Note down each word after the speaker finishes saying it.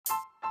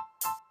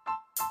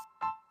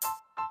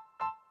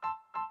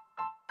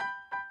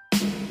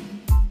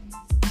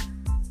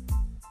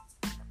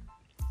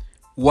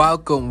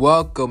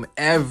Welcome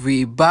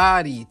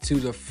everybody to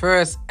the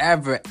first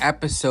ever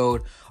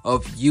episode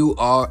of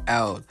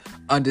URL,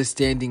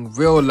 Understanding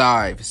Real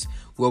Lives,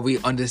 where we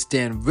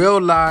understand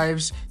real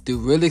lives through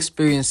real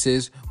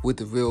experiences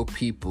with real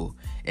people.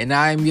 And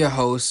I am your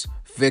host,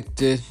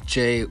 Victor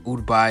J.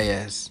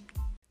 Urbaez.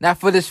 Now,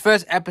 for this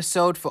first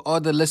episode, for all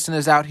the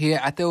listeners out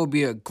here, I thought it would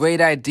be a great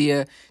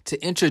idea to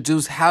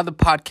introduce how the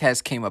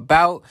podcast came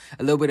about,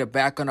 a little bit of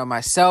background on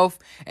myself,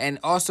 and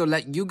also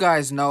let you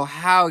guys know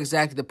how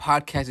exactly the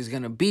podcast is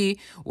going to be,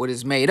 what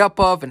it's made up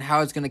of, and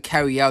how it's going to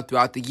carry out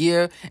throughout the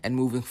year and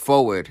moving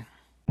forward.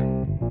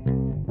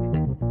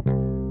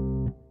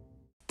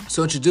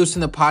 So, introducing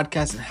the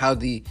podcast and how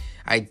the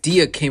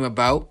idea came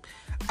about,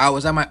 I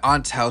was at my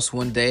aunt's house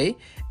one day,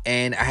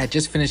 and I had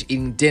just finished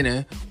eating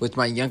dinner with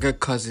my younger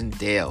cousin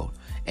Dale.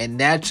 And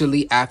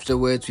naturally,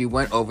 afterwards, we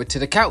went over to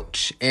the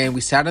couch. And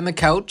we sat on the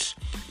couch.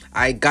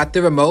 I got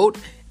the remote,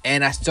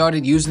 and I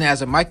started using it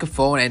as a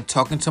microphone and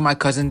talking to my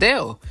cousin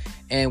Dale.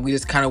 And we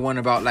just kind of went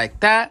about like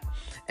that.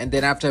 And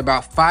then after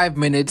about 5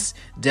 minutes,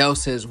 Dale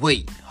says,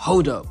 "Wait,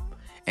 hold up."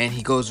 And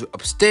he goes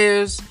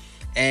upstairs,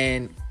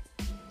 and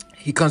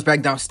he comes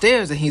back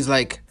downstairs, and he's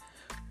like,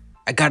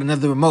 "I got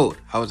another remote."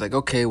 I was like,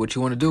 "Okay, what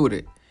you want to do with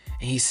it?"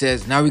 And he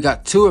says, "Now we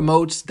got 2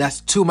 remotes,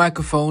 that's 2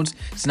 microphones,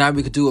 so now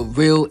we could do a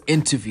real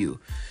interview."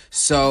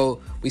 So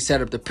we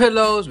set up the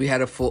pillows, we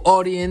had a full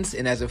audience,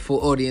 and as a full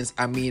audience,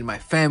 I mean my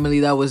family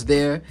that was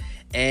there.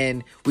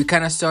 And we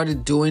kind of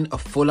started doing a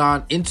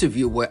full-on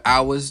interview where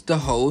I was the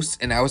host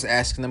and I was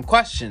asking them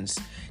questions.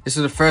 This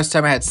was the first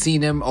time I had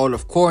seen them all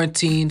of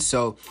quarantine,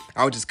 so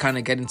I was just kind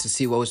of getting to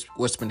see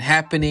what's been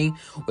happening,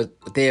 what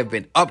they have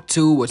been up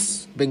to,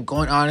 what's been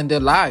going on in their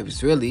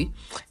lives, really.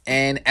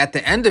 And at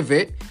the end of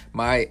it,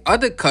 my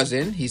other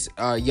cousin, he's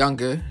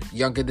younger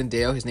than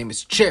Dale, his name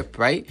is Chip,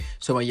 right?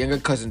 So my younger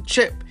cousin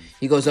Chip,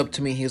 he goes up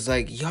to me, he's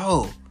like,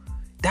 "Yo,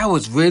 that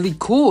was really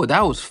cool,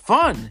 that was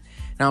fun."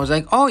 And I was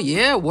like, "Oh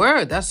yeah,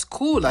 word, that's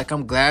cool. Like,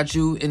 I'm glad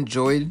you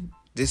enjoyed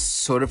this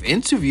sort of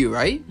interview,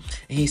 right?"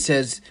 And he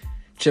says,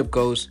 Chip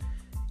goes,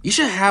 "You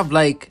should have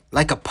like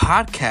a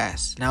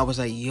podcast." And I was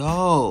like,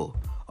 "Yo,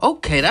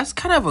 okay, that's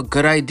kind of a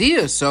good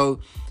idea."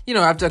 So,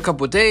 after a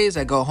couple of days,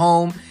 I go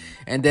home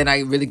and then I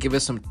really give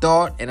it some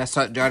thought and I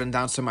start jotting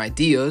down some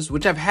ideas,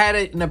 which I've had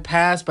it in the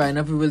past, but I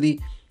never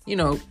really,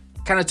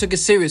 kind of took it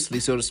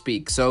seriously, so to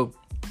speak. So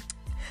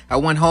I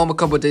went home a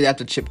couple of days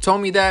after Chip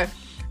told me that,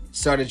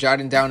 started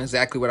jotting down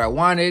exactly what I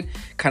wanted,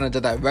 kind of the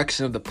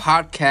direction of the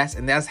podcast,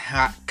 and that's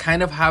how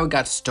it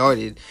got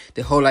started,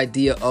 the whole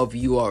idea of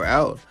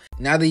URL.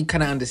 Now that you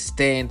kind of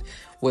understand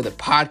where the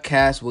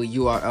podcast, where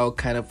URL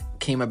kind of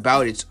came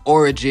about, its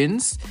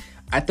origins,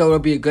 I thought it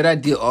would be a good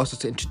idea also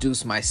to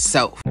introduce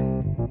myself.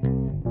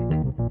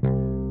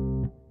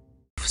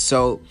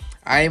 So,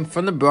 I am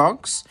from the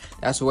Bronx.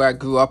 That's where I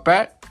grew up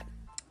at.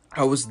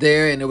 I was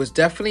there, and it was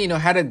definitely,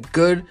 had a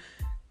good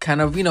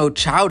kind of,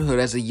 childhood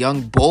as a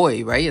young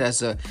boy, right?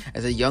 As a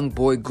young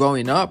boy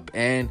growing up.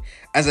 And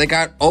as I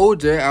got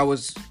older, I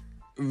was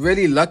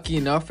really lucky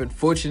enough and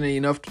fortunate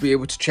enough to be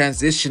able to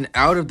transition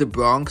out of the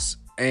Bronx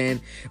and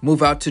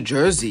move out to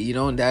Jersey,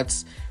 and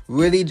that's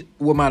really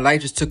where my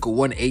life just took a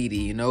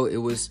 180,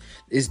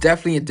 It's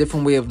definitely a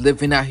different way of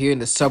living out here in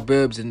the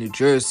suburbs in New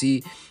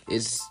Jersey.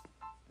 It's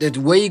the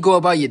way you go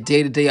about your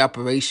day-to-day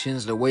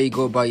operations, the way you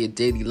go about your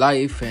daily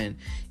life, and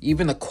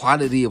even the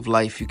quality of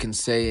life, you can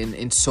say,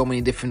 in so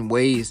many different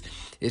ways.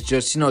 It's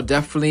just,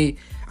 definitely,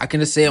 I can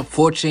just say I'm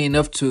fortunate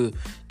enough to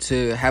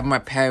have my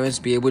parents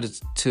be able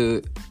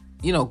to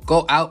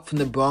go out from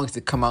the Bronx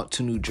to come out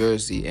to New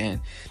Jersey. And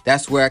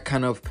that's where I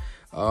kind of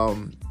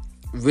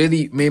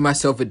really made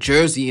myself a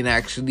Jerseyan,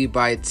 actually,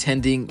 by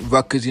attending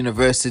Rutgers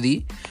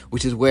University,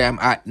 which is where I'm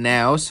at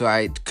now. So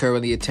I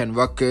currently attend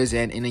Rutgers,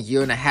 and in a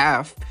year and a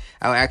half,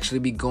 I'll actually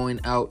be going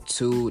out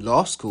to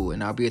law school,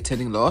 and I'll be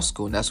attending law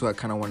school, and that's where I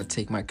kind of want to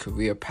take my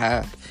career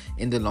path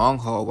in the long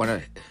haul. I want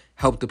to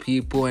help the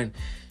people and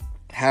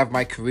have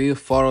my career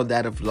follow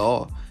that of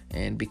law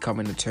and become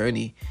an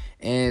attorney.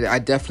 And I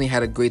definitely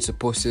had a great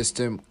support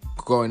system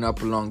growing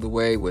up along the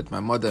way with my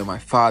mother, my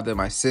father,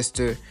 my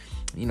sister,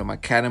 my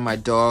cat and my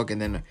dog,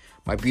 and then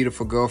my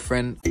beautiful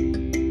girlfriend.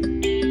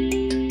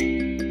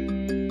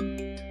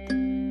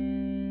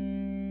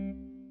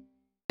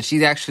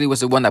 She actually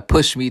was the one that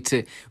pushed me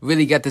to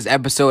really get this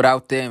episode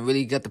out there and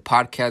really get the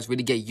podcast,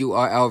 really get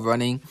URL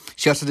running.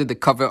 She also did the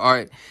cover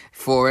art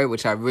for it,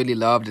 which I really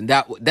loved. And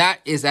that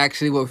is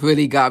actually what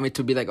really got me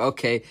to be like,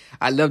 okay,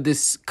 I love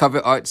this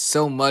cover art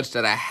so much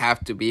that I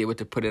have to be able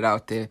to put it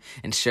out there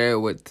and share it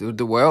with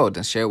the world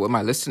and share it with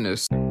my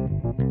listeners.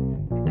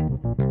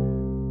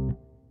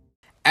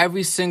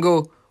 Every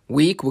single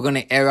week, we're going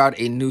to air out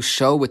a new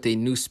show with a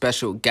new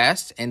special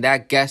guest, and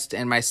that guest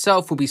and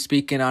myself will be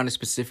speaking on a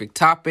specific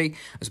topic,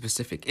 a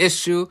specific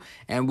issue,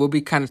 and we'll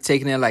be kind of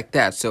taking it like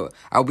that. So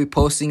I'll be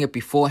posting it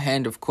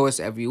beforehand, of course,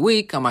 every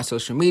week on my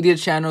social media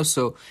channel,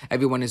 so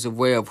everyone is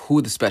aware of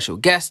who the special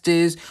guest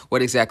is,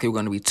 what exactly we're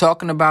going to be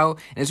talking about,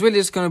 and it's really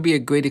just going to be a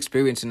great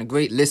experience and a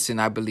great listen,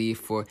 I believe,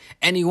 for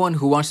anyone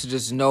who wants to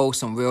just know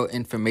some real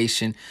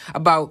information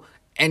about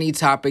any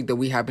topic that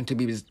we happen to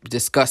be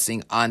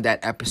discussing on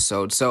that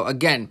episode. So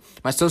again,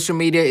 my social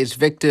media is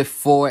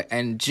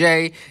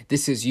Victor4NJ.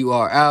 This is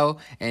URL,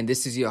 and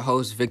this is your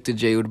host, Victor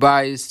J.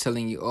 Udbais,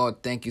 telling you all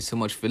thank you so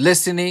much for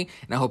listening,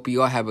 and I hope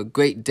you all have a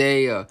great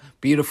day, a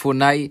beautiful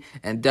night,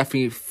 and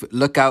definitely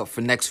look out for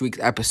next week's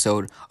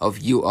episode of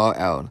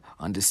URL,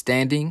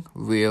 Understanding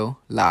Real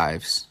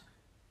Lives.